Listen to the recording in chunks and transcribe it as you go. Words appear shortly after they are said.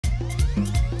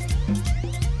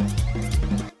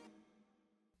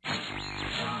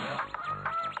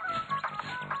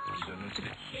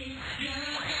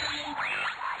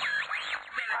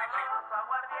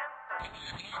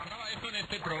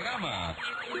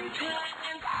Hay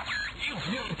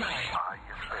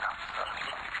esperanza.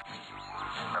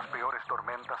 Las peores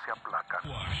tormentas se aplacan.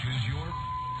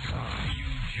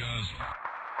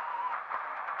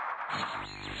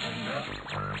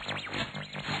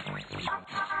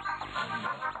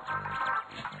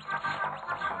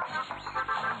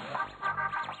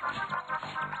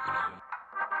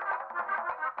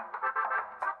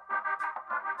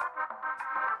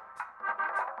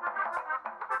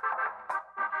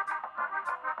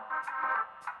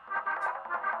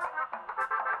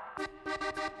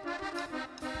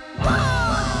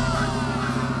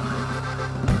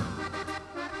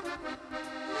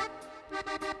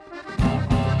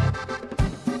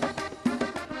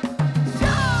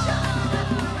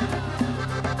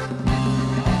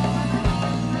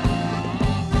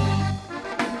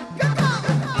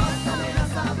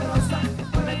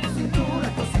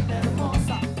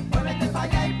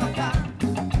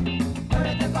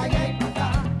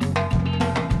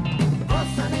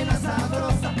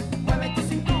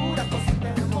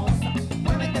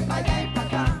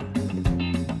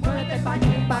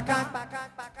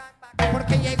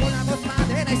 Porque llegó la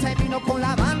gozadera y se vino con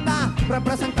la banda,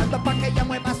 representando pa' que ella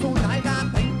mueva su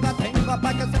nalga. Tenga,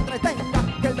 pa' que se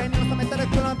entretenga, que el veneno se mete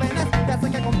en las venas, que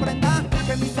hace que comprenda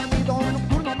que mi sonido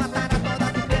nocturno matará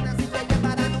todas tus penas y te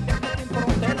llevará a un viaje sin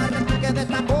fronteras. Repique de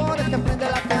tambores que prende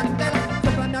la candela,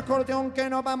 sopla mi acordeón que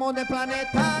nos vamos de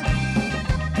planeta.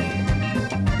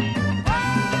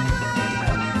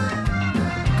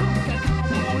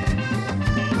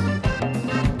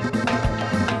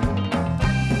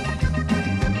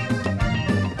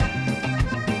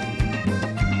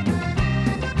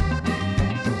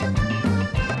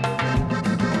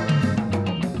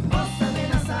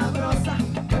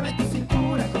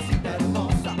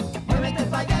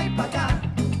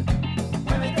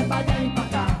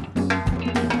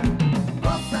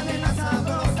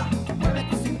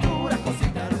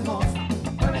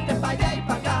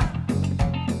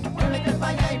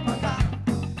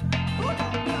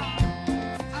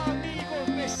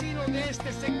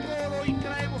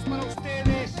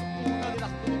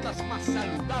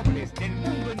 Del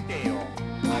mundo entero.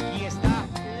 Aquí está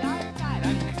la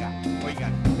naranja.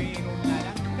 Oigan, pero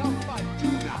naranja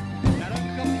pachuna,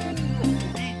 naranja puro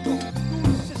purito,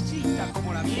 dulcecita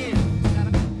como la miel.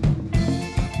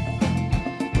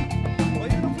 Hoy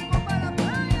nos fuimos para la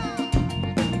playa.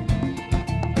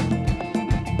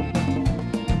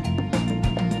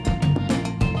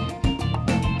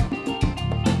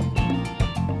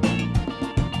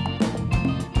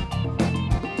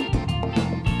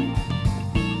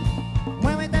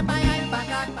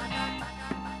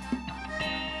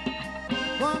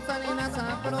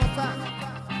 Sabrosa.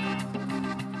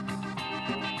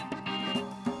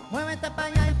 Muévete pa'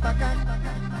 allá y pa' acá.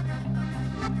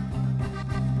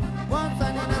 Goza,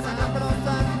 nena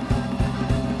sabrosa.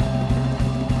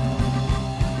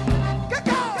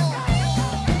 ¡Cacao!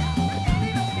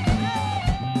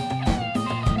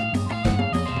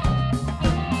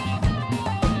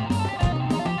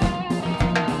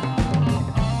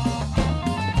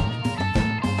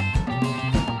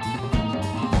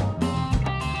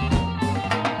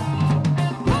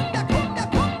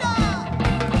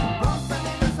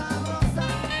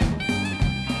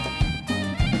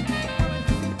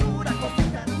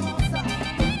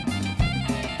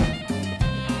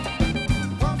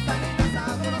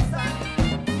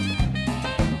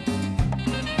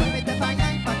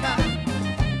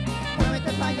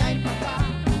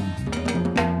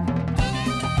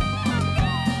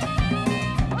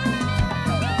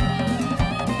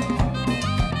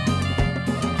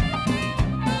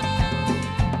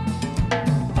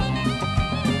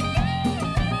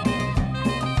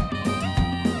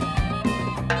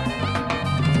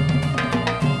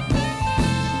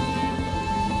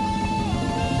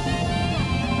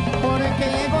 Que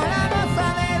llegó la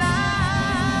gozadera.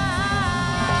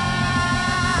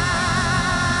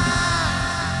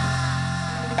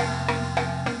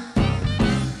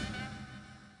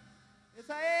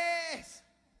 Esa es.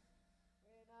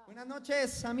 Buenas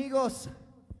noches, amigos.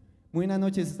 Buenas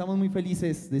noches, estamos muy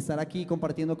felices de estar aquí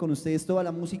compartiendo con ustedes toda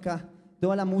la música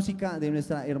de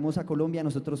nuestra hermosa Colombia.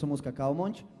 Nosotros somos Cacao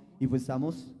Munch y pues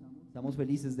estamos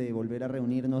felices de volver a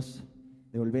reunirnos,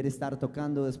 de volver a estar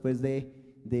tocando después de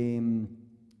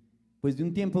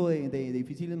un tiempo de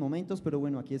difíciles momentos, pero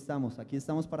bueno, aquí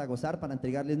estamos para gozar, para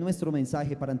entregarles nuestro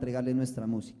mensaje, para entregarles nuestra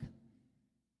música.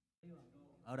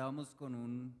 Ahora vamos con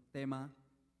un tema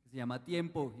que se llama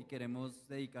Tiempo y queremos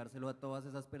dedicárselo a todas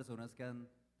esas personas que han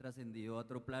trascendido a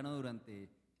otro plano durante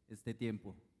este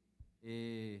tiempo.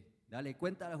 Dale,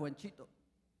 cuéntala, Juanchito.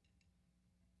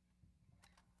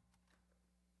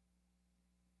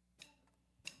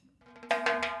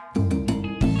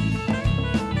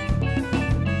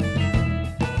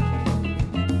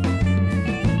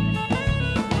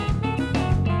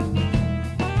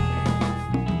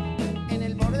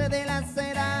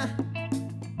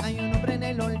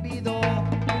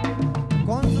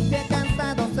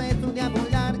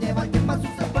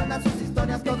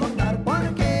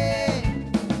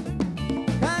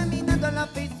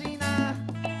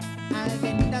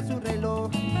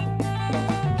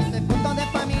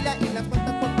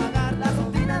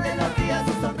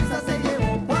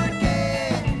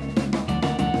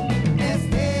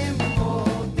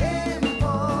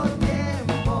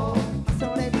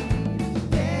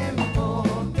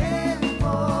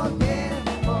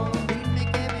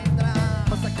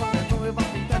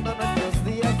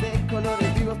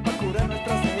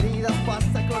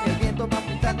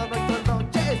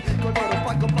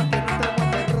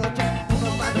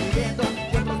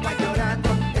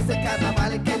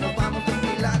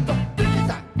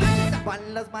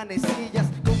 las manecillas,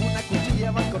 como una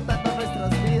cuchilla van cortando nuestras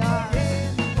vidas.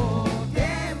 Tiempo,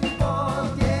 tiempo,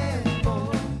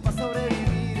 tiempo, para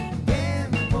sobrevivir.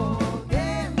 Tiempo,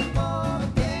 tiempo,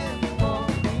 tiempo,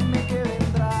 dime que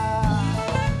vendrá.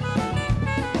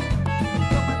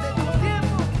 Tómate tu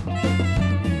tiempo,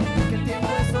 que el tiempo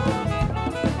es oro.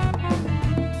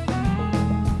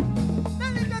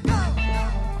 Dale, Cacao.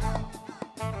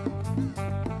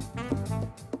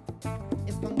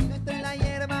 Escondido entre la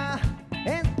hierba,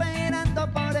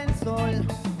 esperando por el sol.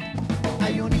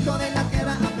 Hay un hijo de la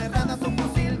tierra aferrado a su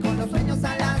fusil, con los sueños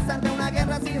al azar de una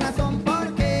guerra sin razón.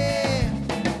 Porque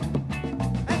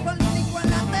el político en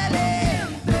la tele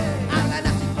hablan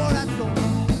a su corazón,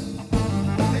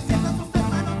 ofreciendo a sus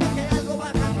hermanos de que algo va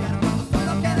a cambiar, cuando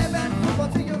solo quiere ver sus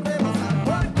bolsillos rebosar.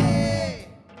 Porque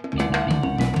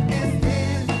es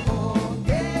tiempo,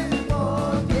 tiempo,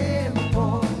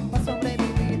 tiempo, para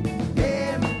sobrevivir.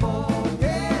 Tiempo,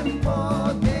 tiempo,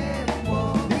 tiempo,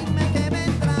 dime que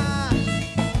vendrá.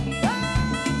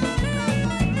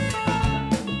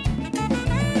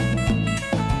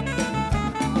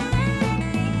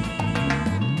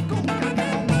 Con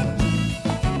Cacao Munch.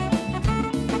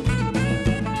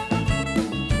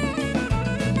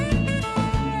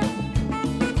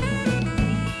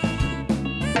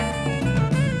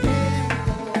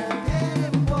 Tiempo,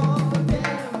 tiempo,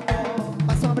 tiempo,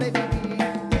 para sobrevivir.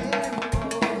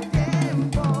 Tiempo,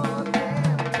 tiempo,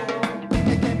 tiempo,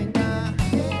 dime que vendrá.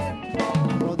 Tiempo,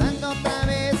 rodando otra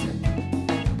vez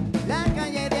la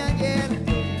calle de ayer.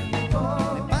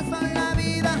 Me paso la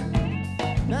vida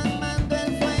amando el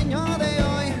sueño de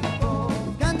hoy,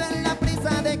 buscando en la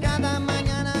prisa de cada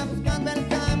mañana, buscando el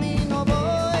camino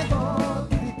voy.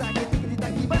 Tiquitaki,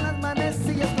 tiquitaki, van las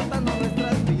manecillas cortando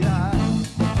nuestras vidas.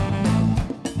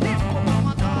 Tiempo para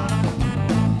matar.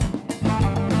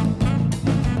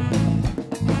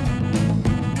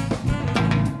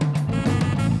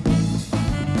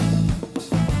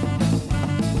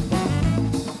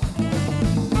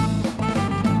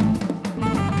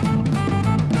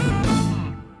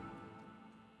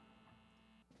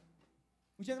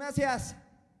 Muchas gracias.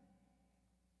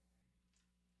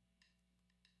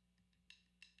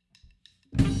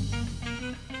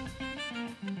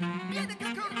 Viene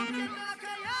Cacao rompiendo la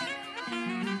calle.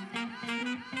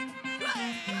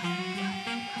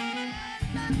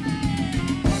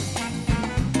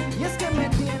 Y es que me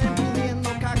tienen pidiendo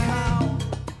cacao.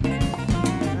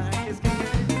 Ay, es que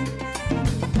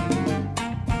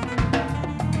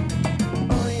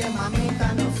oye,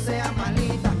 mamita, no sea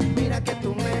malita. Mira que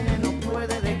tu nene no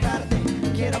puede dejarte.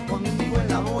 Quiero contigo en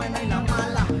la buena y la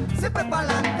mala. Siempre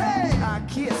pa'lante.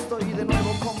 Aquí estoy de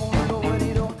nuevo como un lobo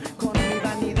herido, con mi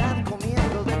vanidad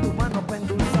comiendo de tu mano para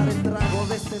endulzar el trago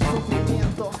de este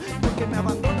sufrimiento. Porque me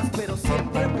abandonas, pero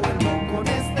siempre vuelvo con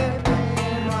este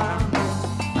perro amor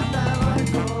atado al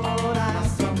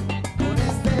corazón. Con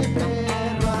este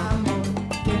perro amor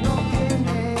que no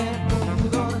tiene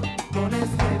pudor. Con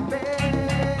este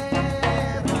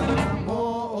perro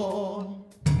amor.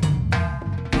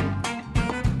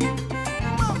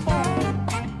 Mambo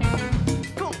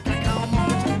con Cacao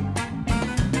Munch.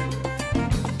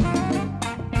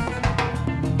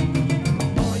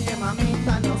 Oye,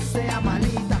 mamita, no sea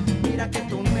malita. Mira que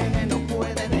tu nene no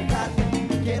puede dejarte.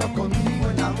 Quiero contigo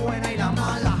en la buena y la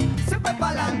mala. Siempre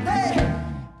pa'lante.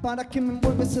 ¿Para qué me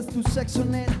envuelves? Es tu sexo,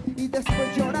 nena. Y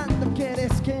después llorando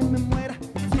quieres que me muera.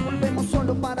 Si volvemos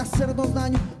solo para hacernos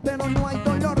daño, pero no hay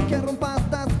dolor que rompa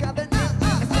estas cadenas.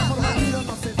 Este amor bandido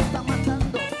nos está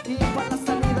matando, y para la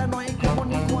salida no hay cómo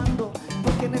ni cuándo.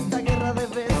 Porque en esta guerra de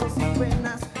besos y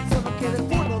penas solo queda el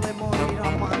puro de morir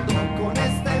amando. Con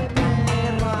este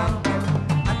perro amor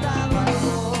atado al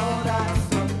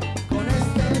corazón. Con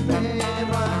este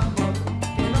perro amor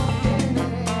que no tiene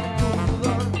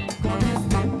pudor. Con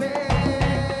este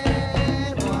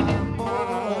perro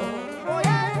amor.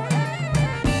 Oye.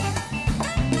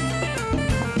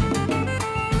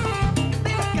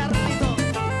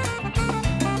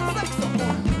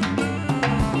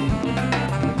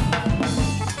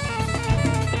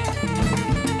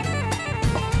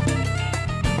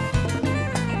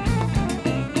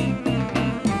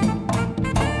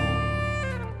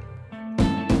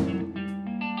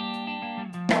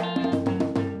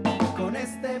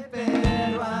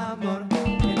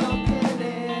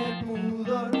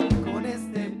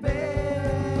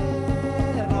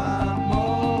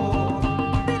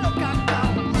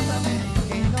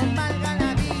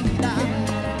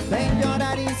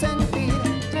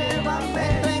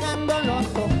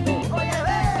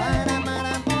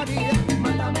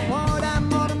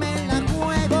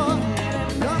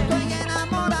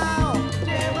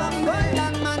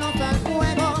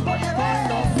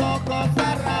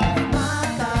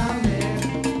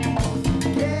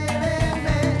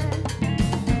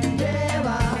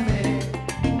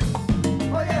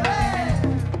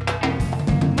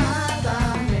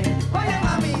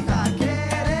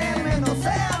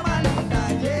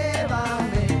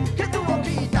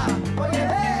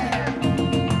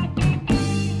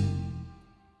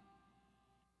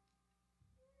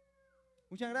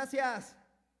 gracias.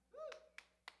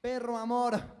 Perro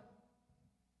amor.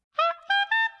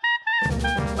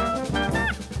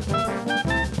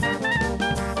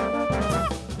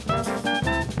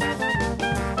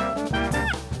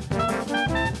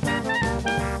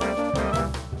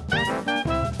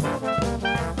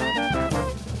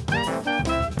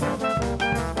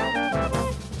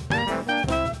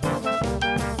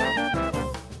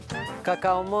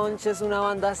 Cacao Munch es una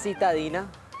banda citadina,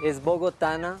 es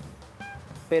bogotana,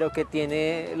 pero que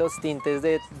tiene los tintes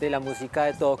de la música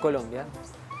de todo Colombia,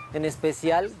 en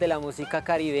especial de la música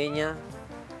caribeña,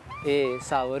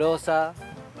 sabrosa,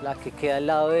 la que queda al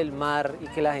lado del mar y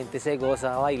que la gente se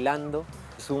goza bailando.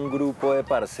 Es un grupo de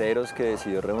parceros que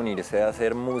decidió reunirse a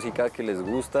hacer música que les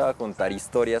gusta, a contar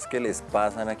historias que les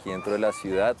pasan aquí dentro de la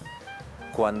ciudad,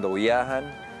 cuando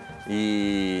viajan,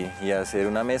 y hacer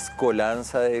una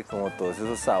mezcolanza de como todos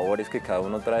esos sabores que cada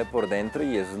uno trae por dentro,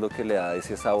 y eso es lo que le da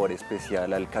ese sabor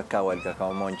especial al Cacao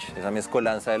Munch, esa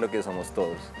mezcolanza de lo que somos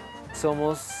todos.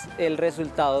 Somos el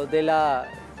resultado de la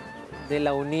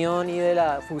unión y de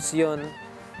la fusión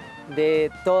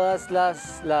de todas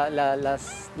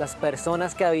las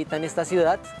personas que habitan esta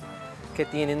ciudad, que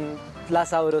tienen la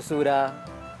sabrosura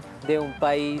de un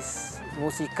país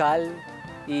musical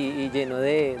y lleno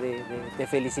de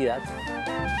felicidad.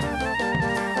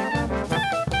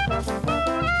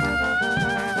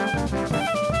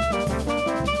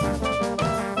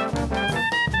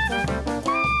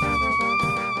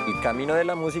 El camino de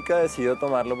la música decido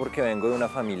tomarlo porque vengo de una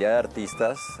familia de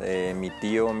artistas. Mi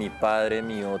tío, mi padre,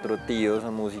 mi otro tío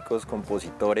son músicos,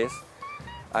 compositores.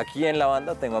 Aquí en la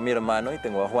banda tengo a mi hermano y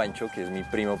tengo a Juancho, que es mi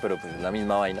primo, pero pues es la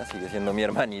misma vaina, sigue siendo mi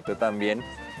hermanito también.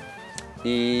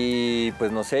 Y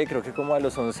pues no sé, creo que como a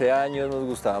los 11 años nos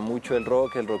gustaba mucho el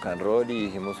rock and roll, y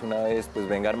dijimos una vez, pues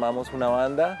venga, armamos una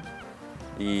banda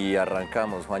y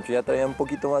arrancamos. Juancho ya traía un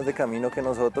poquito más de camino que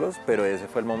nosotros, pero ese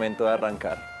fue el momento de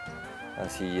arrancar,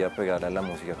 así a pegarle a la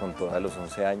música con todo a los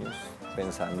 11 años,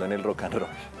 pensando en el rock and roll.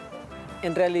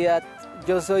 En realidad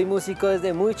yo soy músico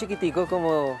desde muy chiquitico,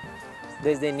 como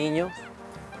desde niño,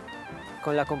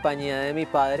 con la compañía de mi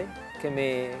padre, que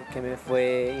me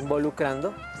fue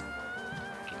involucrando.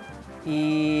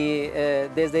 Y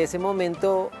desde ese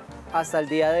momento hasta el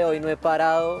día de hoy no he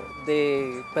parado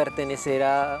de pertenecer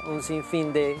a un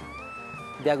sinfín de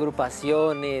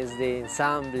agrupaciones, de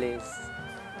ensambles,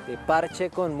 de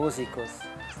parche con músicos.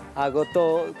 Hago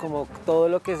todo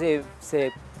lo que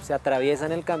se atraviesa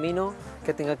en el camino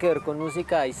que tenga que ver con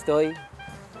música. Ahí estoy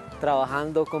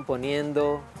trabajando,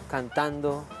 componiendo,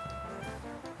 cantando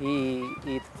y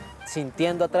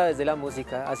sintiendo a través de la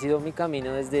música. Ha sido mi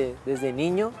camino desde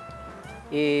niño.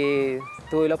 Y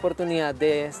tuve la oportunidad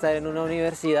de estar en una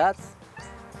universidad,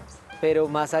 pero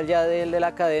más allá de la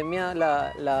academia,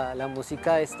 la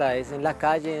música es en la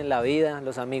calle, en la vida, en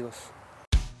los amigos.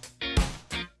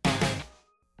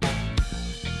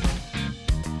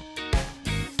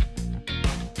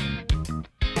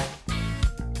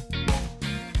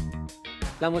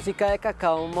 La música de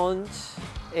Cacao Munch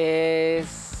es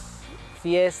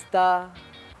fiesta,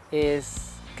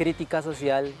 es crítica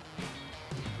social,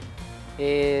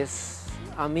 es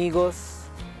amigos,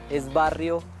 es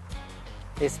barrio,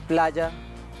 es playa,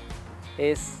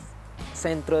 es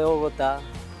centro de Bogotá.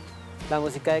 La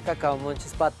música de Cacao Munch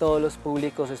es para todos los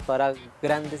públicos, es para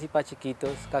grandes y para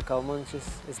chiquitos. Cacao Munch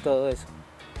es todo eso,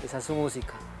 esa es su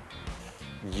música.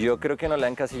 Yo creo que no la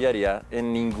encasillaría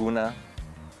en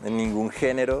ningún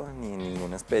género ni en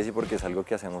ninguna especie, porque es algo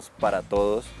que hacemos para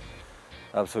todos,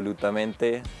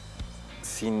 absolutamente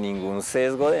sin ningún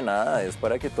sesgo de nada. Es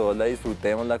para que todos la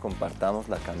disfrutemos, la compartamos,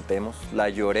 la cantemos, la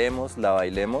lloremos, la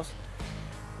bailemos,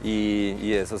 y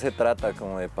de eso se trata,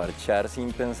 como de parchar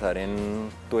sin pensar en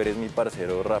tú eres mi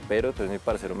parcero rapero, tú eres mi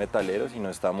parcero metalero, sino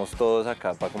estamos todos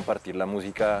acá para compartir la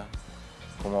música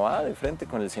como va, de frente,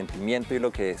 con el sentimiento y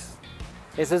lo que es.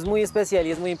 Eso es muy especial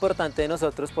y es muy importante de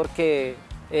nosotros porque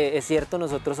es cierto,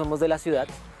 nosotros somos de la ciudad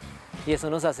y eso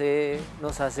nos hace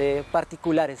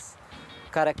particulares,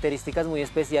 características muy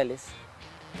especiales,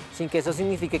 sin que eso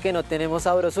signifique que no tenemos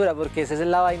sabrosura, porque esa es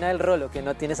la vaina del rolo, que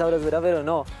no tiene sabrosura, pero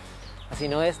no, así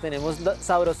no es, tenemos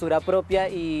sabrosura propia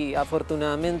y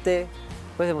afortunadamente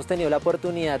pues hemos tenido la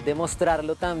oportunidad de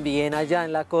mostrarlo también allá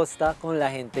en la costa con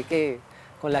la gente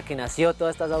con la que nació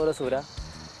toda esta sabrosura,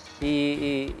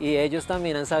 y ellos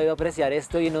también han sabido apreciar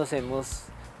esto y nos hemos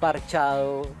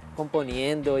parchado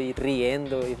componiendo y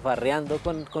riendo y farreando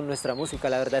con nuestra música.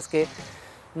 La verdad es que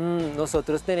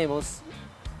nosotros tenemos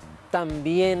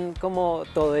también como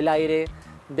todo el aire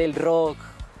del rock,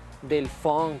 del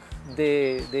funk,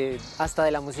 hasta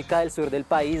de la música del sur del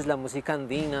país, la música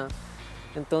andina,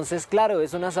 Entonces, claro,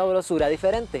 es una sabrosura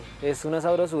diferente, es una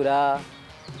sabrosura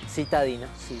citadina,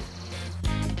 sí.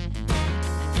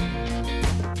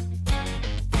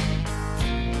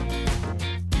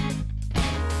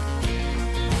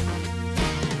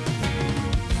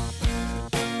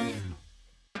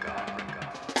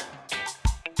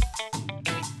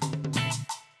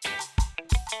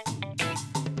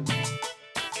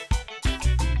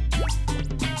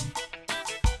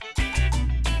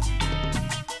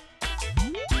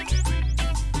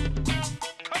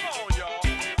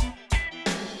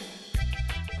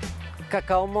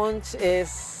 Cacao Munch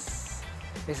es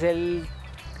el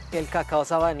cacao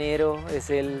sabanero, es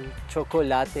el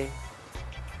chocolate,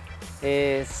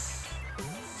 es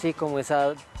sí, como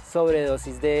esa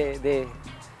sobredosis de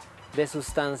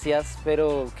sustancias,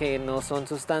 pero que no son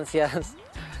sustancias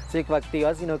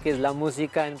psicoactivas, sino que es la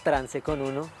música en trance con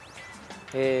uno.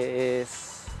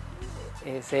 Es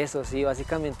eso, sí,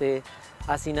 básicamente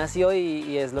así nació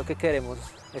y es lo que queremos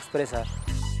expresar.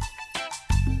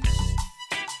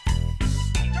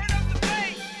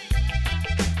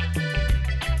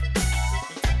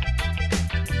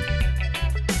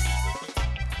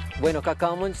 Bueno,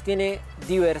 Cacao Munch tiene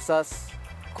diversas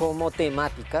como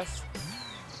temáticas.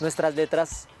 Nuestras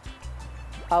letras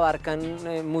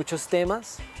abarcan muchos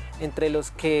temas, entre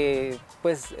los que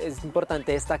pues, es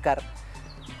importante destacar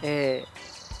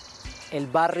el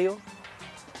barrio,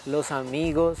 los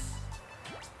amigos,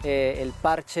 el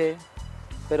parche,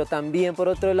 pero también por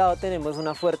otro lado tenemos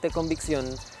una fuerte convicción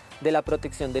de la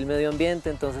protección del medio ambiente,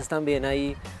 entonces también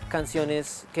hay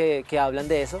canciones que hablan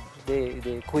de eso,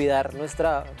 de cuidar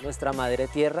nuestra madre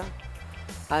tierra.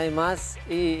 Además,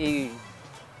 y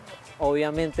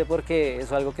obviamente porque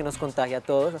es algo que nos contagia a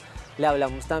todos, le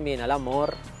hablamos también al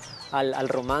amor, al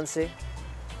romance,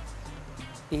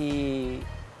 y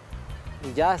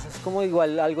ya, eso es como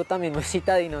igual algo también muy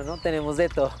citadino, ¿no? Tenemos de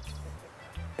todo.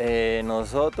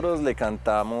 Nosotros le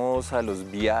cantamos a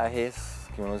los viajes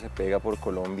que uno se pega por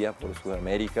Colombia, por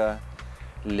Sudamérica,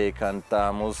 le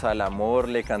cantamos al amor,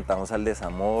 le cantamos al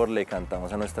desamor, le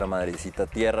cantamos a nuestra madrecita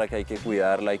tierra, que hay que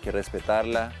cuidarla, hay que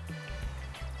respetarla.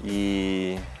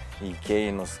 ¿Y qué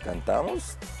nos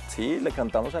cantamos? Sí, le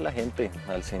cantamos a la gente,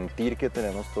 al sentir que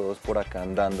tenemos todos por acá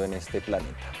andando en este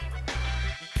planeta.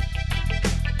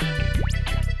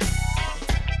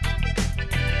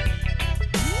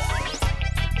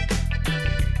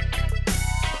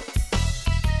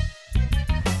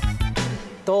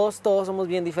 Todos somos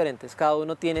bien diferentes, cada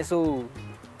uno tiene su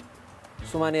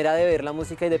manera de ver la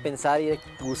música y de pensar y de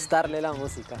gustarle la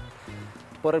música.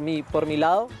 Por mi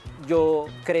lado, yo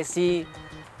crecí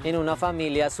en una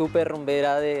familia súper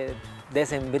rumbera,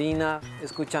 decembrina,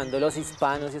 escuchando los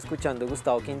hispanos y escuchando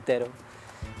Gustavo Quintero.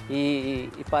 Y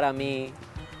para mí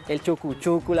el chucu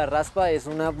chucu, la raspa, es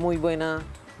una muy buena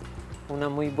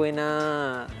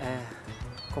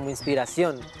como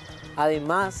inspiración.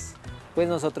 Además, pues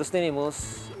nosotros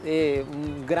tenemos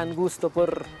un gran gusto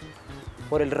por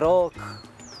el rock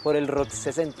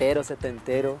sesentero,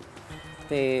 setentero.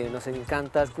 Nos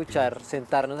encanta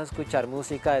sentarnos a escuchar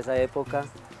música de esa época.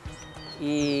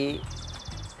 Y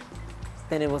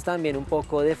tenemos también un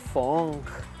poco de funk,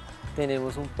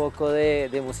 tenemos un poco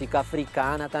de música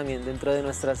africana también dentro de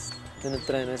nuestra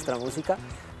música.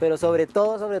 Pero sobre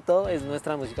todo es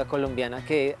nuestra música colombiana,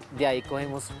 que de ahí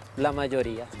cogemos la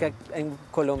mayoría. Es que en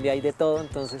Colombia hay de todo,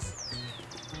 entonces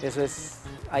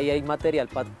ahí hay material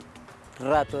para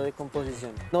rato de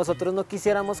composición. Nosotros no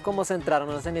quisiéramos como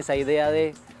centrarnos en esa idea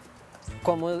de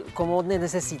cómo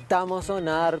necesitamos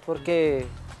sonar porque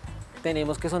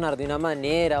tenemos que sonar de una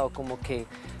manera, o como que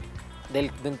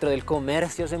dentro del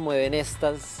comercio se mueven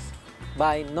estas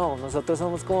vainas. No, nosotros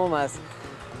somos como más,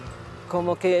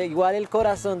 como que igual el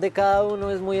corazón de cada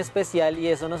uno es muy especial y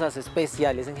eso nos hace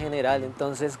especiales en general.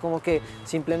 Entonces como que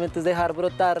simplemente es dejar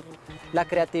brotar la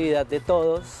creatividad de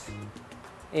todos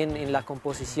en la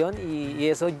composición, y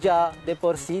eso ya de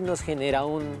por sí nos genera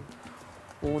un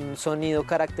sonido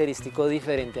característico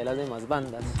diferente a las demás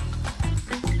bandas.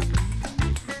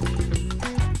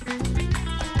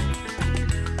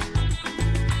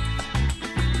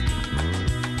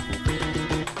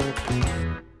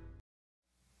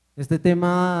 Este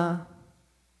tema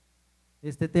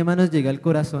nos llega al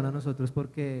corazón a nosotros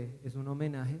porque es un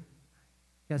homenaje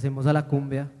que hacemos a la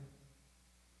cumbia,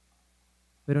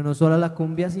 pero no solo a la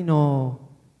cumbia, sino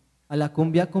a la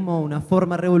cumbia como una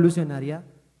forma revolucionaria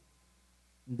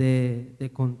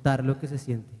de contar lo que se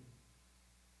siente.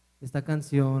 Esta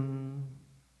canción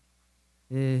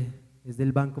es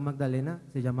del Banco Magdalena,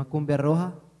 se llama Cumbia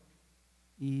Roja,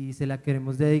 y se la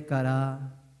queremos dedicar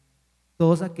a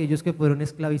todos aquellos que fueron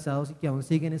esclavizados y que aún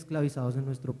siguen esclavizados en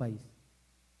nuestro país.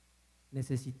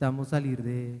 necesitamos salir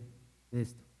de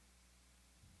esto.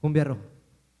 Cumbia roja.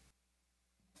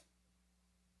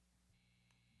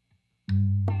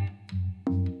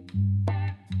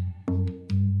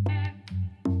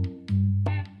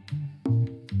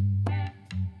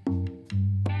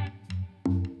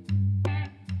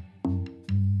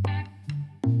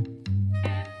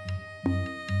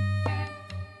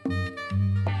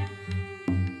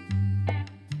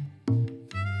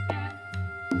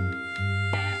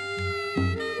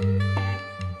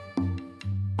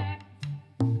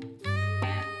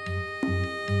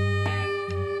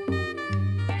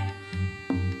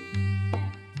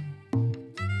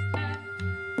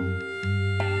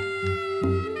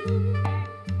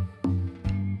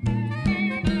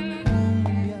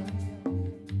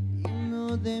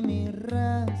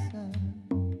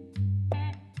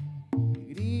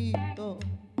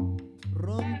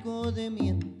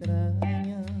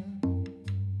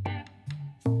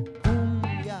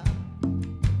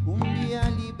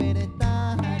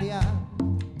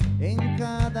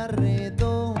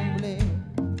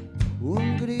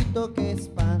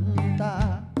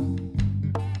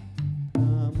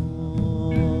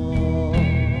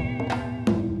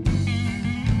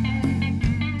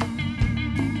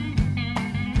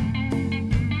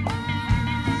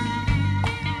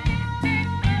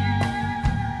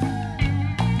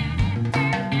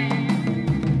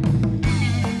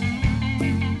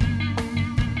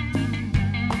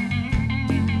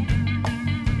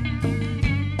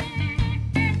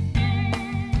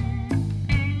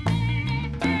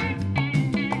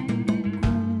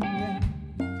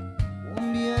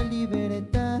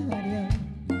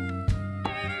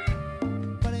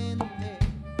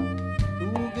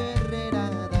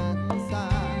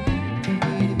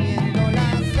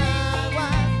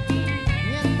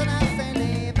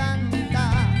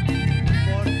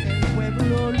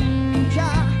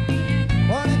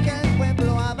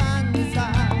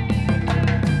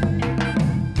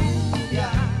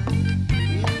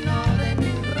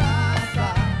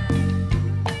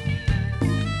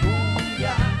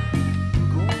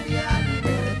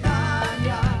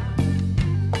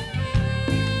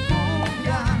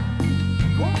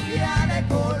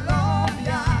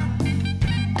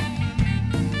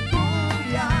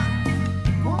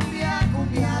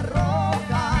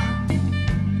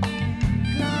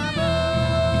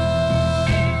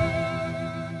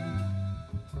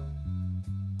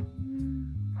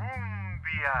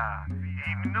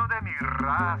 himno de mi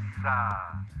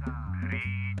raza,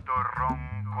 grito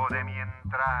ronco de mi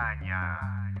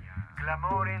entraña,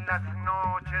 clamor en las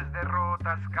noches de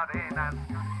rotas cadenas,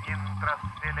 mientras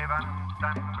se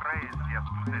levantan recias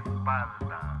tus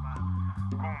espaldas.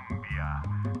 Cumbia,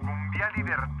 cumbia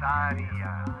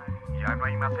libertaria, ya no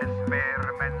hay más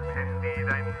esperma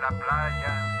encendida en la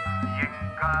playa, y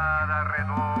en cada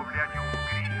redoble hay un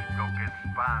grito que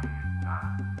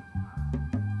espanta.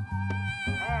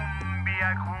 Cumbia,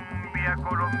 cumbia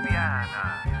colombiana,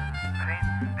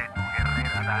 prende tu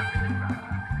guerrera danza,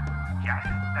 ya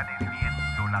están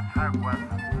hirviendo las aguas,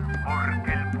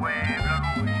 porque el pueblo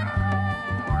lucha,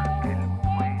 porque el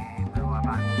pueblo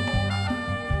avanza.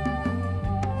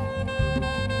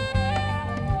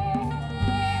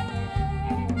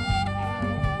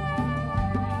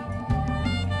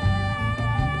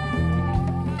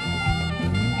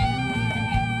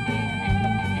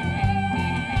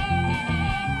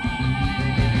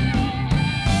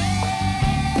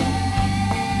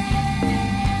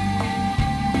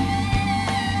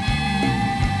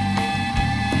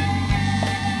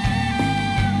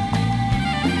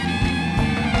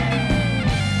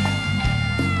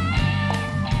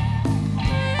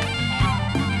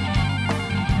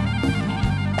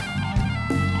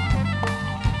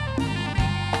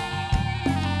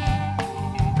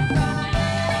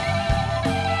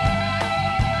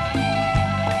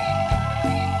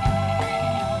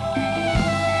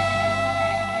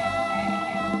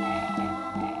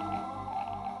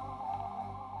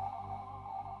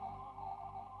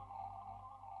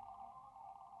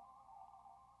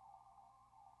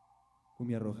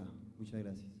 Cumbia roja, muchas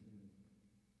gracias.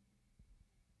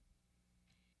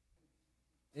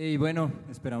 Y bueno,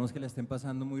 esperamos que la estén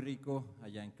pasando muy rico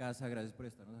allá en casa. Gracias por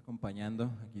estarnos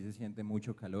acompañando. Aquí se siente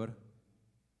mucho calor.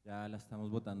 Ya la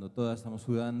estamos botando toda, estamos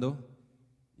sudando.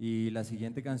 Y la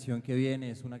siguiente canción que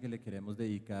viene es una que le queremos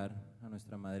dedicar a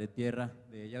nuestra madre tierra.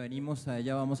 De ella venimos, a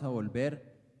ella vamos a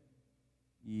volver.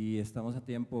 Y estamos a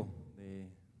tiempo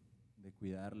de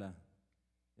cuidarla.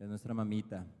 Es nuestra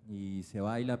mamita y se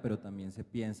baila, pero también se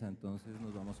piensa. Entonces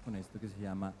nos vamos con esto que se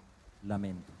llama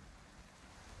Lamento.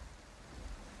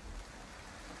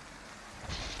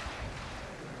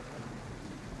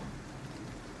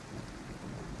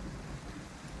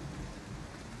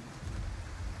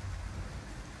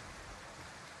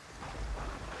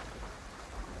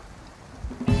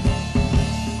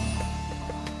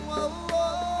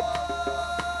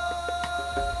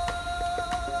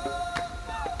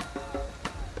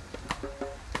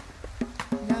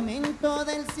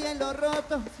 el cielo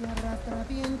roto se arrastra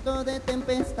viento de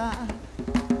tempestad.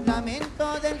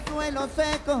 Lamento del suelo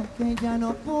seco que ya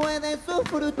no puede su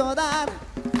fruto dar.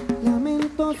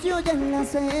 Lamento se oye en la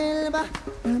selva,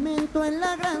 lamento en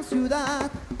la gran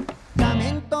ciudad.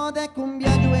 Lamento de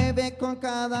cumbia llueve con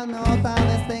cada nota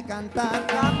de este cantar.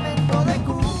 Lamento de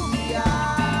cumbia,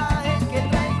 el que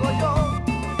traigo yo.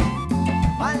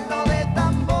 Palo de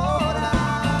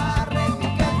tambora,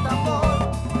 repica el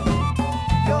tambor.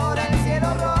 Llora el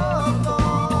cielo roto,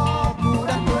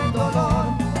 curando el dolor.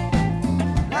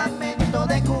 Lamento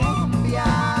de cumbia,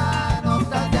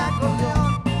 notas de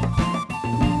acordeón.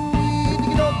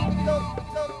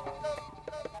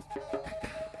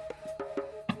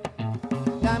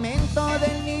 Lamento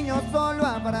del niño solo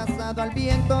abrazado al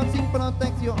viento sin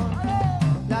protección.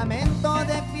 Lamento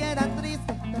de fiera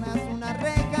triste tras una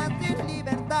reja sin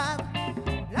libertad.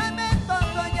 Lamento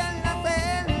soy en la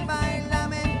selva y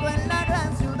lamento en la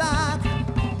gran ciudad.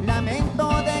 Lamento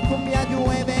de cumbia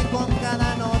llueve con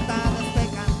cada nota de este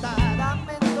cantar.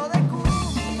 Lamento de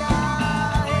cumbia,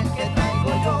 el que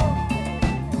traigo yo.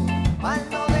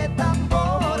 Palo de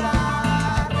tambora,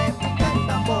 repica el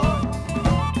tambor.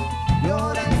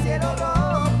 Llora el cielo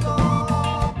roto,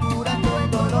 curando el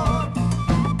dolor.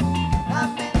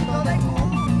 Lamento de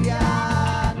cumbia,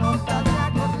 nota de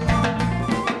acordeón.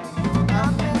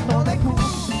 Lamento de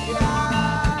cumbia,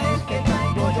 el que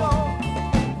traigo yo.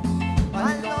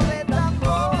 Palo de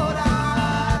tambora,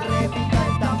 repica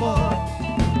el tambor.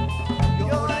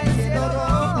 Llora el cielo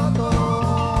roto,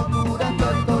 curando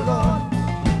el dolor.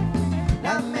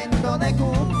 Lamento de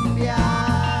cumbia,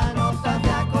 nota de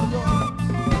acordeón.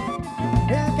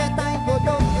 El que traigo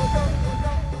yo.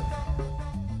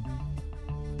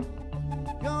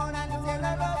 Llora el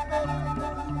cielo roto,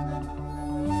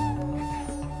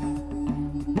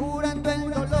 curando el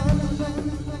dolor.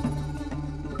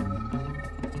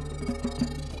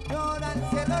 Llora el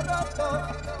cielo roto,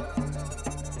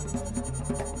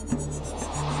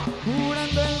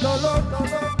 curando el dolor.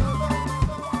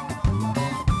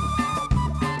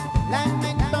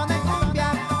 Lamento de cumbia,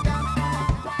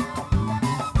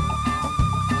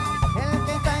 el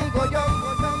que traigo yo.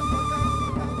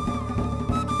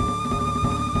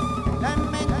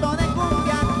 Lamento de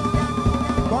cumbia,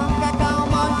 con Cacao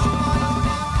Munch.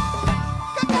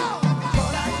 Cacao.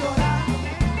 Llora, llora,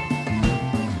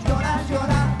 llora,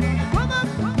 llora. Llora, llora,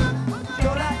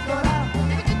 llora, llora.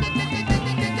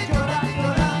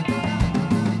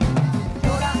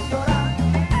 Llora, llora,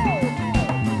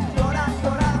 llora,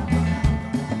 llora.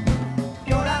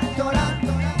 Llora, llora,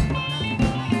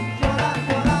 llora,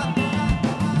 llora.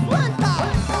 ¡Suelta!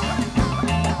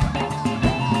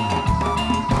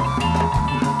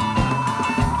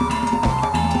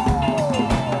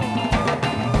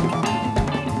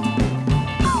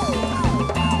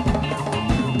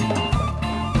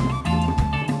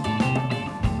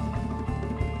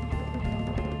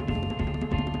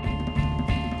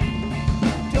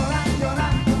 Llora, llora,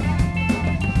 llora,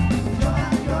 llora,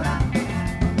 llora, llora,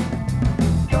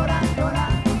 llora, llora, llora,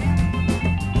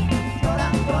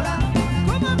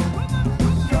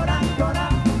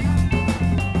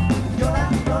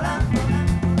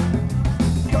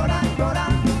 llora, llora, llora,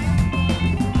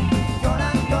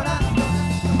 llora,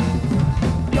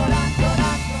 llora, llora, llora.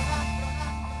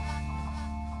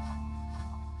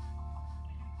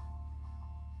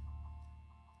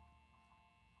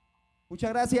 Muchas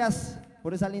gracias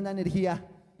por esa linda energía.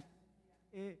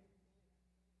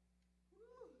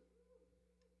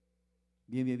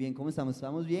 Bien, bien, bien, ¿cómo estamos?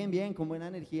 Estamos bien, bien, con buena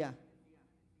energía.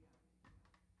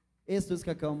 Esto es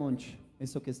Cacao Munch,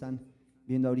 esto que están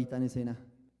viendo ahorita en escena.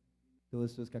 Todo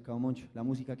esto es Cacao Munch, la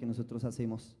música que nosotros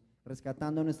hacemos,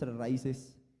 rescatando nuestras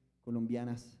raíces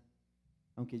colombianas.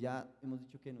 Aunque ya hemos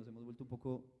dicho que nos hemos vuelto un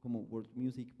poco como world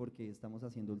music porque estamos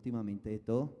haciendo últimamente de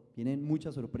todo. Vienen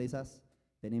muchas sorpresas,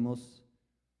 tenemos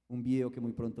un video que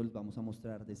muy pronto les vamos a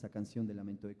mostrar de esa canción de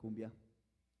Lamento de Cumbia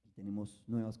y tenemos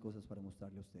nuevas cosas para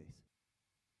mostrarle a ustedes.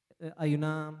 Hay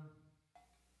una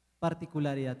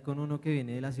particularidad con uno que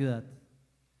viene de la ciudad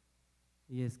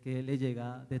y es que le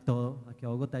llega de todo, aquí a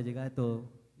Bogotá llega de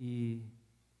todo y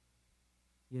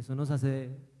eso nos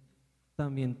hace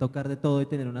también tocar de todo y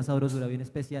tener una sabrosura bien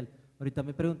especial. Ahorita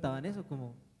me preguntaban eso,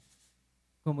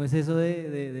 cómo es eso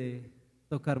de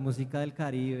tocar música del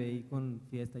Caribe y con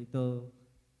fiesta y todo,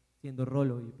 siendo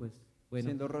rolo y pues bueno.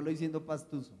 Siendo rolo y siendo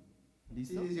pastuso.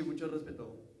 ¿Listo? Sí, mucho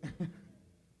respeto.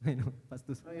 Bueno,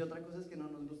 pastuso. No, y otra cosa es que no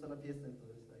nos gusta la fiesta,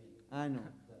 entonces está bien. Ah, no.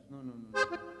 No.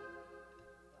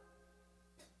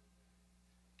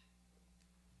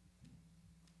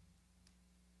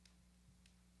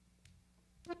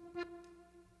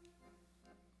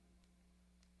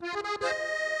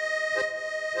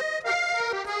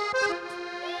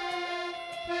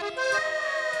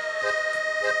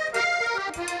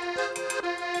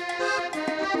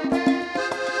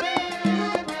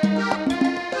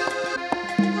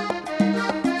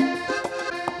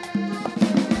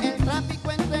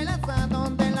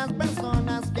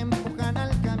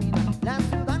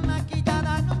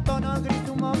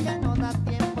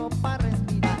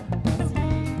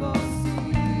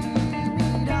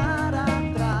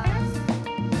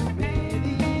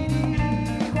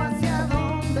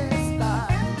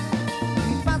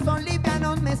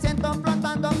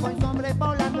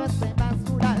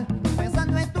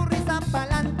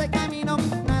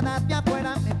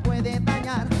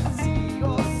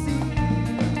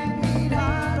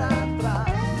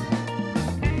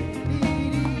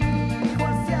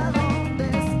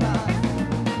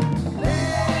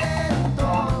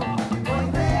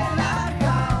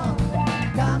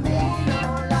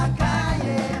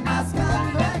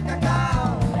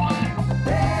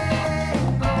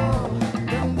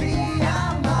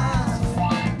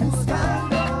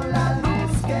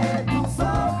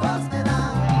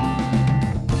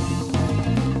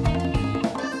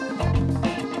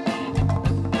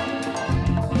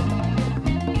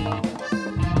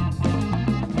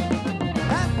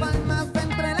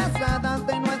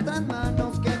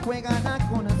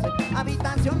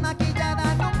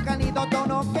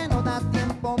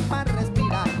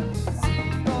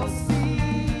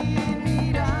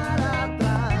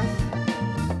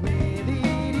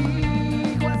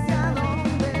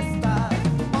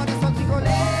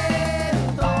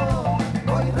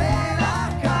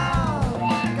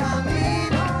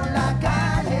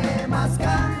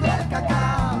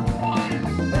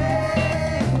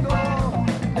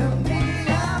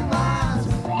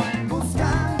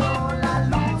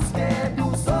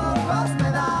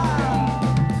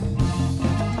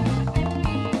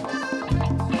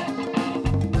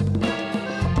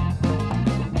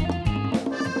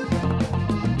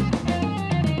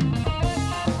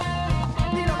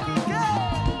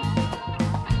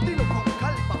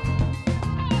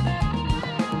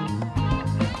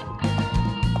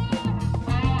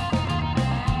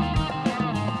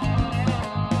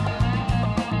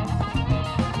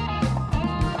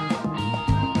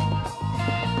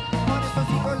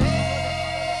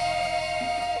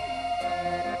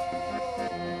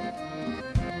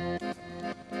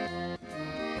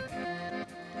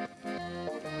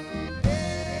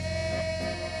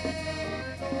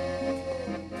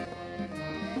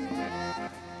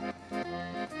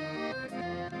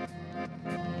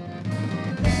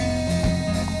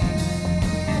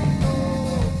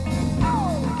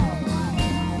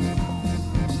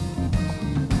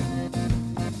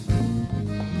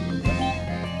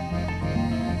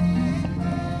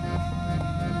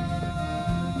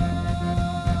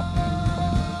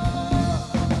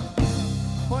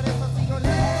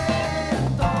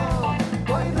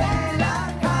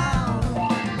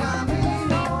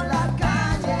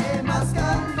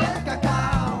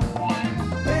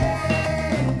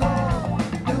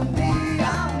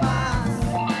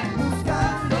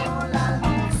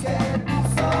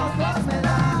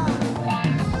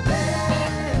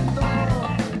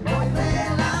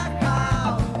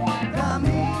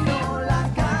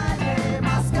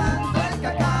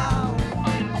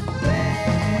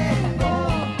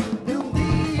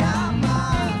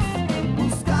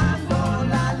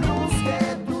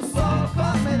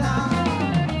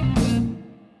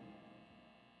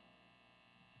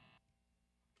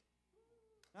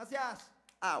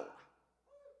 agua.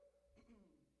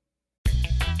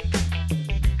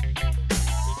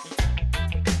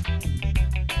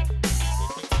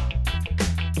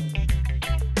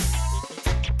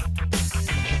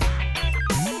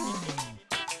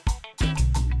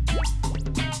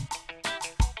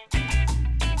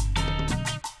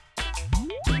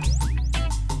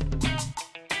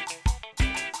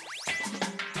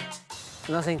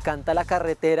 Nos encanta la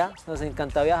carretera, nos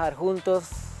encanta viajar juntos.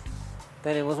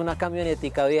 Tenemos una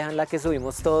camionetica vieja en la que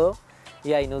subimos todo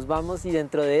y ahí nos vamos, y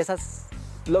dentro de esas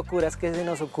locuras que se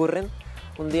nos ocurren,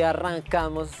 un día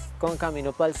arrancamos con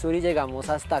camino para el sur y llegamos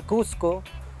hasta Cusco,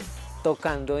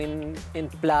 tocando en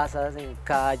plazas, en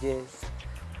calles,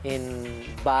 en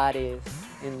bares,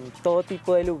 en todo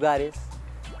tipo de lugares,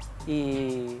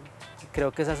 y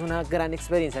creo que esa es una gran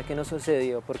experiencia que nos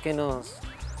sucedió porque nos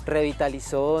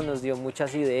revitalizó, nos dio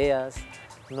muchas ideas,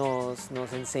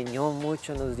 nos enseñó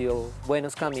mucho, nos dio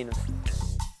buenos caminos.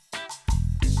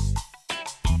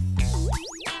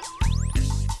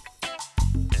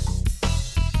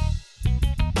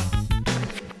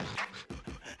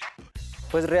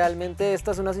 Pues realmente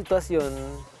esta es una situación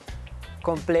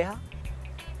compleja.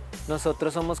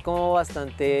 Nosotros somos como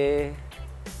bastante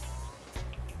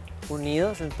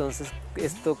unidos, entonces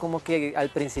esto como que al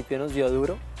principio nos dio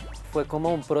duro. Fue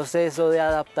como un proceso de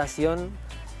adaptación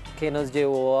que nos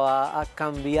llevó a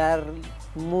cambiar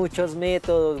muchos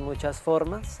métodos, muchas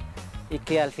formas, y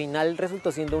que al final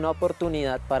resultó siendo una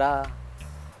oportunidad para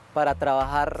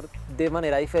trabajar de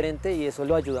manera diferente, y eso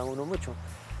lo ayuda a uno mucho.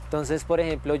 Entonces, por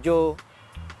ejemplo, yo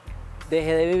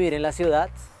dejé de vivir en la ciudad,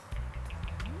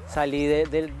 salí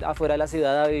afuera de la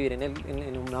ciudad a vivir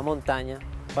en una montaña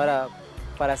para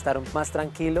estar más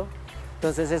tranquilo.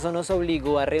 Entonces eso nos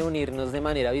obligó a reunirnos de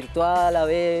manera virtual a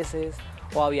veces,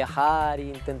 o a viajar e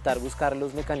intentar buscar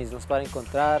los mecanismos para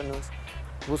encontrarnos.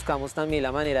 Buscamos también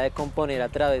la manera de componer a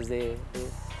través de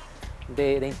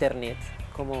internet,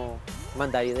 como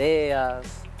mandar ideas,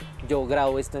 yo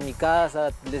grabo esto en mi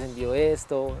casa, les envío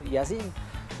esto, y así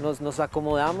nos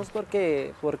acomodamos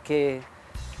porque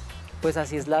pues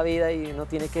así es la vida y uno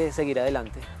tiene que seguir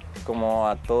adelante. Como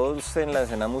a todos en la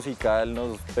escena musical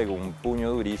nos pegó un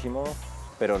puño durísimo,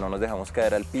 pero no nos dejamos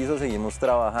caer al piso, seguimos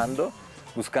trabajando,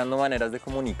 buscando maneras de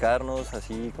comunicarnos,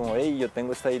 así como, hey, yo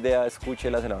tengo esta idea,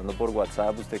 escúchela, se la mando por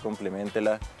WhatsApp, usted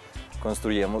compleméntela,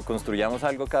 construyamos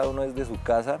algo cada uno desde su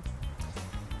casa,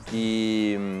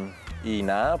 y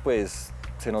nada, pues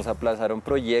se nos aplazaron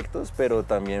proyectos, pero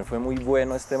también fue muy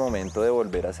bueno este momento de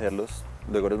volver a hacerlos,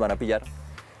 luego los van a pillar,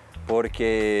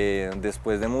 porque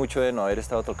después de mucho de no haber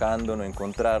estado tocando, no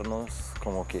encontrarnos,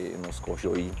 como que nos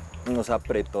cogió y nos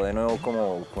apretó de nuevo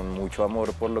como con mucho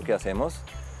amor por lo que hacemos,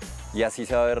 y así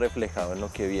se va a ver reflejado en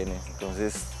lo que viene.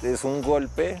 Entonces es un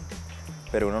golpe,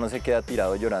 pero uno no se queda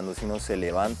tirado llorando, sino se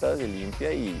levanta, se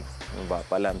limpia y va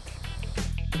para adelante.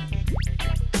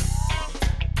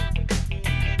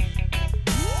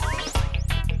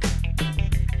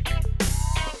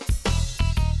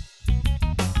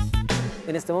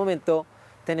 En este momento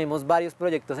tenemos varios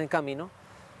proyectos en camino.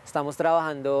 Estamos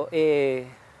trabajando en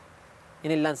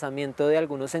el lanzamiento de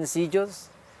algunos sencillos,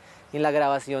 en la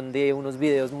grabación de unos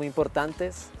videos muy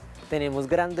importantes. Tenemos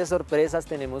grandes sorpresas,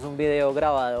 tenemos un video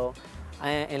grabado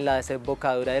en la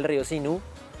desembocadura del río Sinú.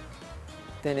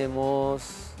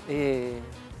 Tenemos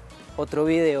otro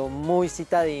video muy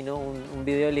citadino, un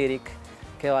video lyric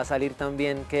que va a salir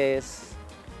también, que es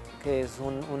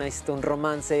un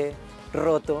romance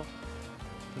roto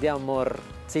de amor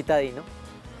citadino.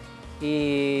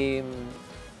 Y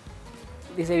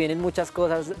se vienen muchas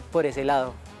cosas por ese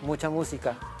lado, mucha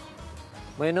música.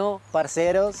 Bueno,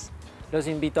 parceros, los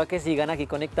invito a que sigan aquí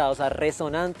conectados a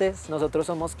Resonantes. Nosotros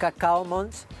somos Cacao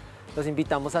Munch. Los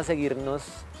invitamos a seguirnos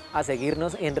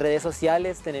en redes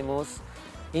sociales. Tenemos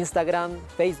Instagram,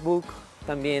 Facebook,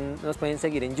 también nos pueden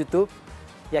seguir en YouTube.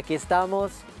 Y aquí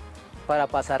estamos para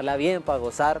pasarla bien, para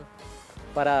gozar,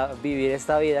 para vivir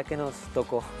esta vida que nos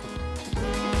tocó.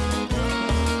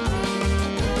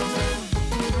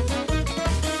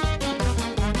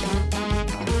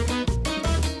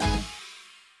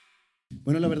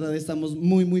 Bueno, la verdad estamos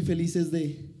muy felices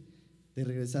de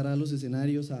regresar a los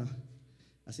escenarios, a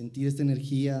sentir esta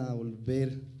energía, a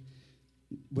volver.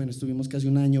 Bueno, estuvimos casi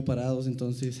un año parados,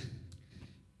 entonces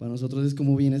para nosotros es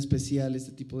como bien especial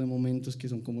este tipo de momentos que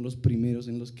son como los primeros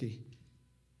en los que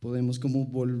podemos como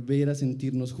volver a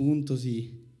sentirnos juntos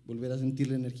y volver a sentir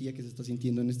la energía que se está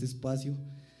sintiendo en este espacio.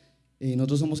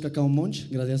 Nosotros somos Cacao Munch,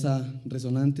 gracias a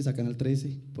Resonantes, a Canal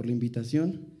 13 por la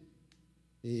invitación.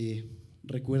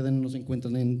 Recuerden, nos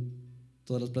encuentran en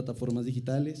todas las plataformas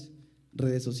digitales,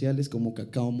 redes sociales como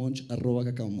Cacao Munch,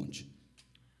 @Cacao Munch.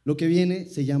 Lo que viene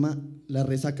se llama la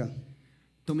resaca.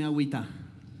 Tome agüita.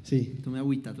 Sí. Tome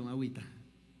agüita, tome agüita.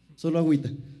 Solo agüita.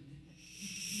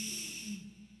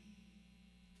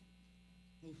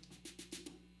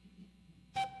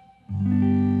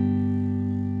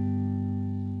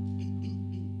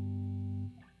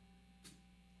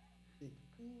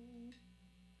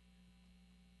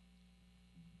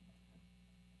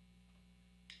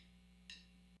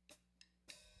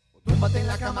 Túmbate en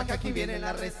la cama que aquí viene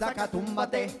la resaca,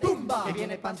 túmbate, tumba, que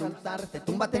viene pa' endulzarte.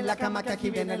 Túmbate en la cama que aquí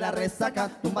viene la resaca,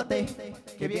 túmbate,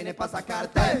 que viene pa'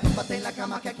 sacarte. Túmbate en la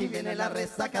cama que aquí viene la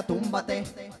resaca, túmbate,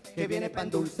 que viene pa'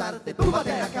 endulzarte.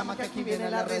 Túmbate en la cama que aquí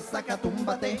viene la resaca,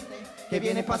 túmbate, que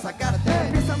viene pa' sacarte.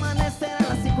 Empieza a amanecer a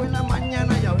las 5 de la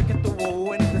mañana y a ver que tuvo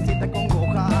bueno y te sientes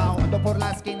congojado. Ando por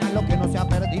la esquina lo que no se ha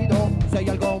perdido, si hay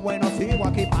algo bueno sigo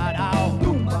aquí parado.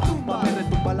 Tumba, tumba, me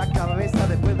retumba la cabeza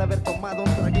después de haber tomado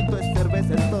un traguito de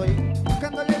cerveza. Estoy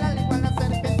buscándole la lengua a la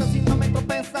serpiente, si no me estoy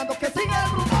pensando que siga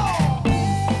el rumor.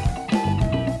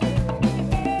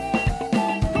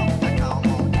 Cacao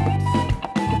Munch.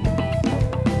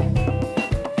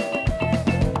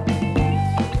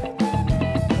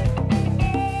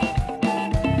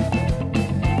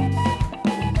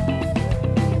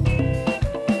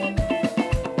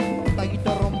 Un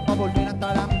taguito rompa, volver a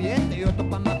entrar al ambiente y otro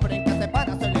pa' más frescas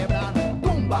para celebrar.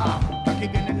 Tumba, que aquí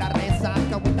viene la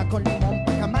resaca, agüita con limón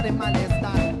pa' calmar el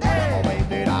malestar.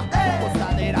 Movedera,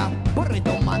 posadera, voy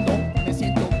retomando, me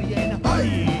siento bien.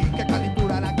 Ay, qué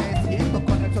calentura la que siento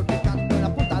con el sol picando en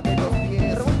la punta de los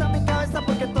pies. Revuelta mi cabeza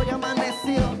porque estoy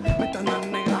amanecido, me están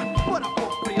negra, bueno,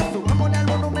 frío. Subámosle al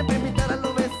volumen para invitar a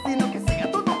los vecinos que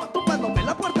sigan tumbándome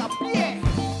la puerta a pie.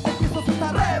 El piso se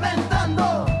está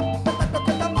reventando, de tanto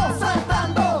que estamos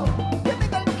saltando. Que me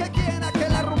digan lo que quiera, que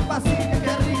la rumba sigue.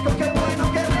 Qué rico, qué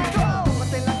bueno, qué rico.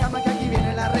 Túmbate en la cama que aquí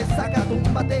viene la resaca,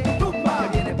 túmbate, tumba,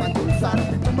 que viene pa'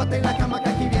 endulzarte. Túmbate en la cama que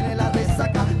aquí viene la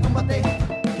resaca, túmbate,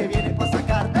 que viene pa'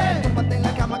 sacarte. Túmbate en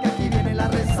la cama que aquí viene la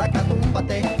resaca,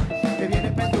 túmbate, que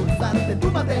viene pa' endulzarte.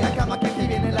 Túmbate en la cama que aquí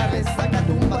viene la resaca,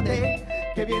 túmbate,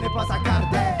 que viene pa'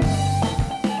 sacarte.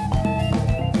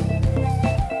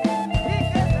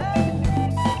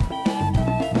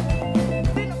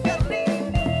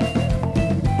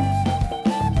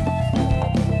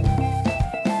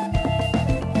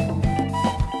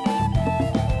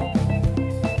 Túmbate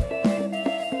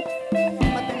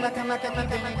en la cama que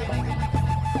aquí viene.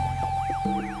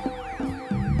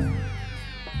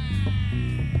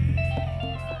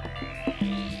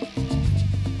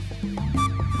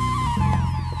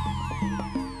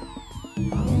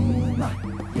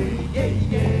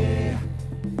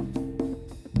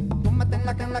 Túmbate en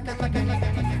la cama que aquí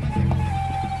viene.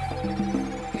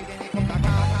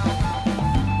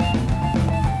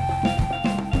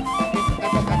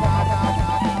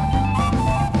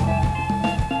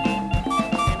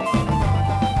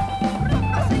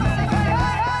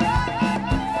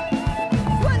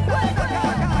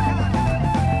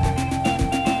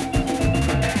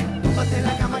 Túmbate en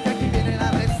la cama que aquí viene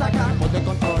la resaca, ponte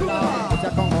controlado, no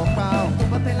seas convocado.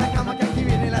 Túmbate en la cama que aquí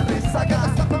viene la resaca,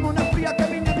 estás como una fría que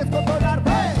vine a descontrolar.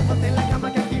 Túmbate en la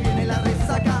cama que aquí viene la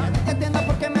resaca, que entiendas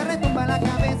por qué me retumba la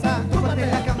cabeza. Túmbate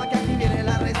en la cama que aquí viene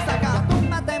la resaca,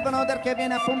 túmbate brother que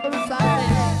viene a punto de usarte.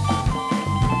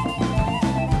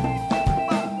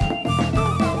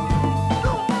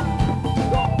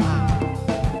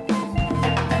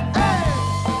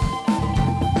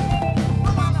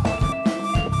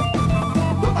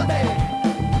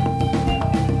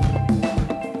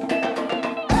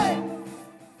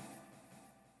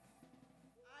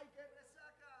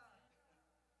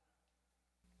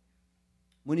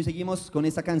 Bueno, y seguimos con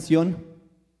esta canción.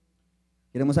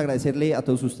 Queremos agradecerle a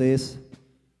todos ustedes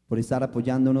por estar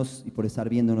apoyándonos y por estar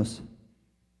viéndonos.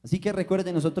 Así que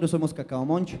recuerden, nosotros somos Cacao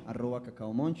Munch,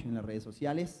 @Cacao Munch en las redes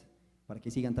sociales, para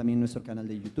que sigan también nuestro canal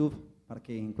de YouTube, para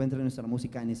que encuentren nuestra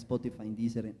música en Spotify, en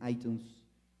Deezer, en iTunes.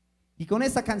 Y con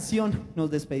esta canción nos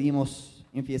despedimos,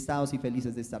 enfiestados y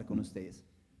felices de estar con ustedes.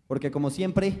 Porque como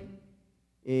siempre,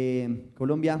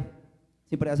 Colombia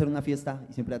siempre va a ser una fiesta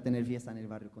y siempre va a tener fiesta en el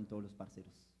barrio con todos los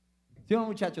parceros. ¿Sí,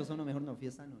 muchachos? ¿O no? Mejor no,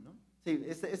 fiesta no, ¿no? Sí,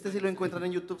 este sí lo encuentran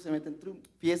en YouTube, se meten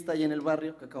fiesta ahí en el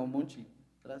barrio, Cacao Munch, y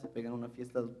se pegan una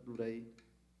fiesta dura ahí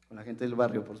con la gente del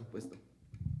barrio, por supuesto.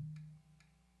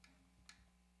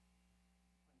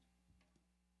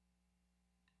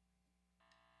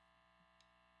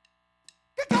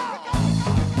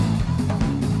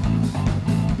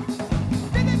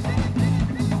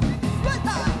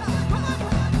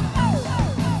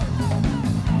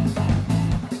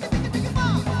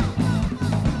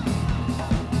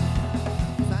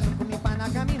 Salgo con mi pana,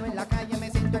 camino en la calle, me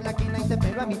siento en la esquina y te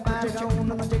pego a mi parche. Llega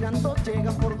uno, no llegan dos,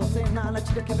 llegan por dos. la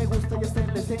chica que me gusta y está en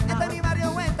la escena. Esta es mi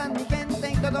barrio, esta es mi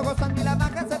gente, y todos gozan y la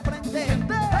baja se prende. Se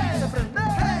prende,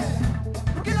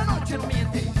 porque la noche no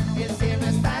miente. El cielo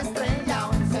está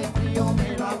estrellado, ese frío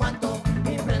me lo aguanto.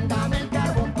 Y préndame el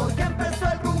carbón porque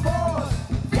empezó el rumbo.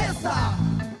 Fiesta,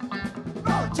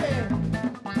 noche,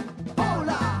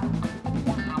 hola,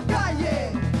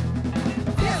 calle.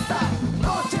 Fiesta,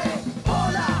 noche,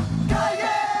 hola,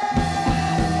 calle.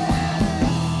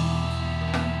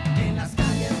 En las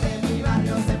calles de mi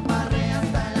barrio se parrea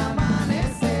hasta el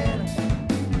amanecer.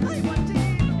 Ay,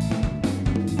 guachito.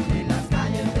 En las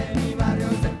calles de mi barrio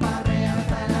se parrea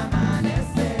hasta el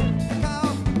amanecer. Cacao,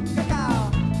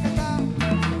 cacao, cacao.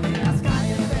 En las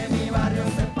calles de mi barrio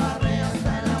se parrea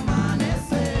hasta el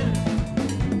amanecer.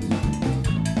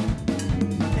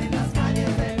 En las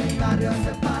calles de mi barrio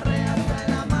se parrea hasta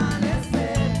el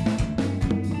amanecer.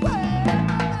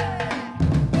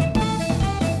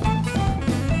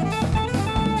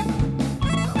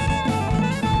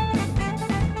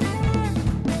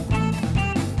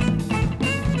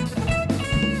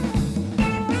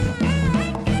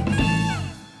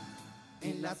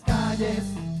 En las calles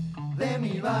de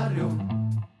mi barrio,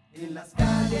 en las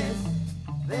calles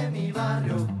de mi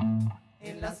barrio,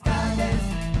 en las calles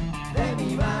de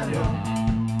mi barrio,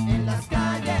 en las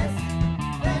calles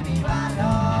de mi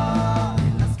barrio,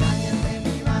 en las calles de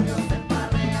mi barrio se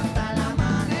parrea hasta el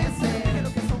amanecer. Que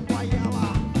lo que son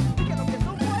guayaba, que lo que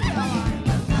son guayaba. En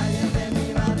las calles de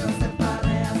mi barrio se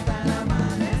parrea hasta el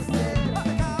amanecer.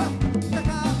 Cacao,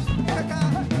 cacao, cacao.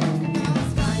 En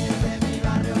las calles de mi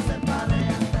barrio se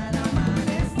parrea hasta el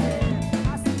amanecer.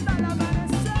 Hasta el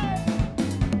amanecer.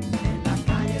 En las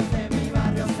calles de mi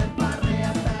barrio se parrea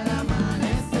hasta el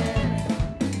amanecer.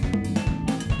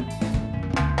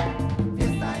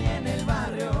 Fiesta ahí en el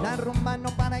barrio, La rumba no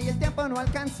para y el tiempo no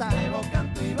alcanza. bebo,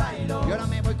 canto y bailo. Y ahora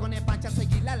me voy con el pancha a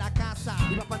seguirla a la casa.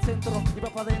 Iba para el centro, iba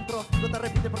para adentro. No te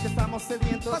repite porque estamos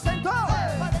sedientos. ¡Pa' centro!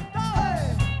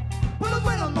 Por los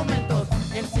buenos momentos,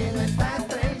 el cielo está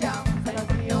estrellado, el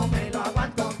frío me lo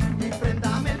aguanto. Y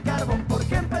préndame el carbón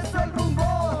porque empezó el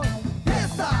rumbo.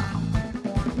 Fiesta,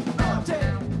 noche,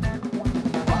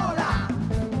 hola,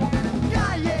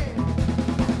 calle.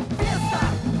 Fiesta,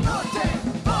 noche,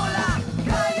 hola,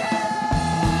 calle.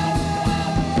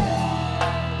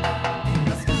 En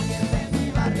las calles de mi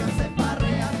barrio se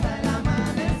parrea hasta el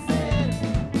amanecer.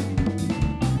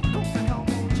 Con Cacao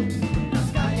Munch. En las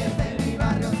calles de mi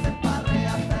barrio se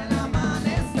parrea hasta el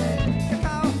amanecer.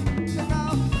 Cacao,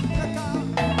 cacao, cacao.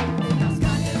 En las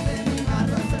calles de mi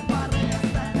barrio se parrea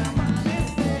hasta el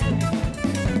amanecer.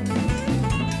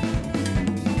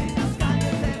 En las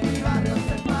calles de mi barrio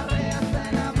se parrea hasta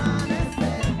el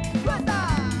amanecer. ¡Suelta!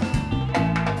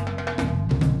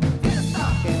 Fiesta,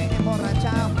 Que viene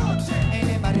emborrachado, noche, en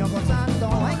el barrio gozando.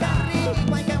 Ay, qué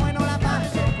rico, ay, qué bueno la paz.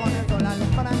 Con el sol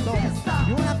alumbrando.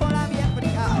 Y una cola bien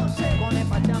fría. Con el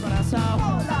pacha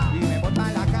abrazado. Y me bota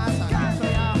en la casa. Que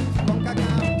soy ya con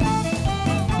cacao.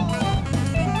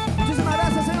 Muchísimas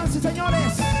gracias, señoras y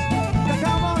señores.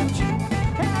 Cacao Munch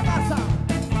en la casa.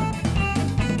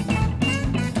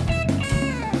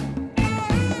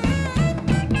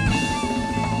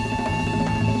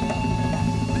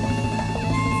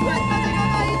 Suéltate,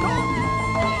 cagadito.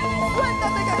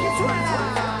 Suéltate, que aquí suena.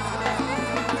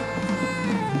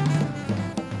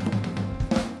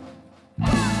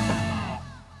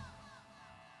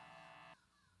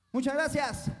 Muchas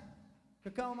gracias,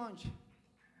 Cacao Munch.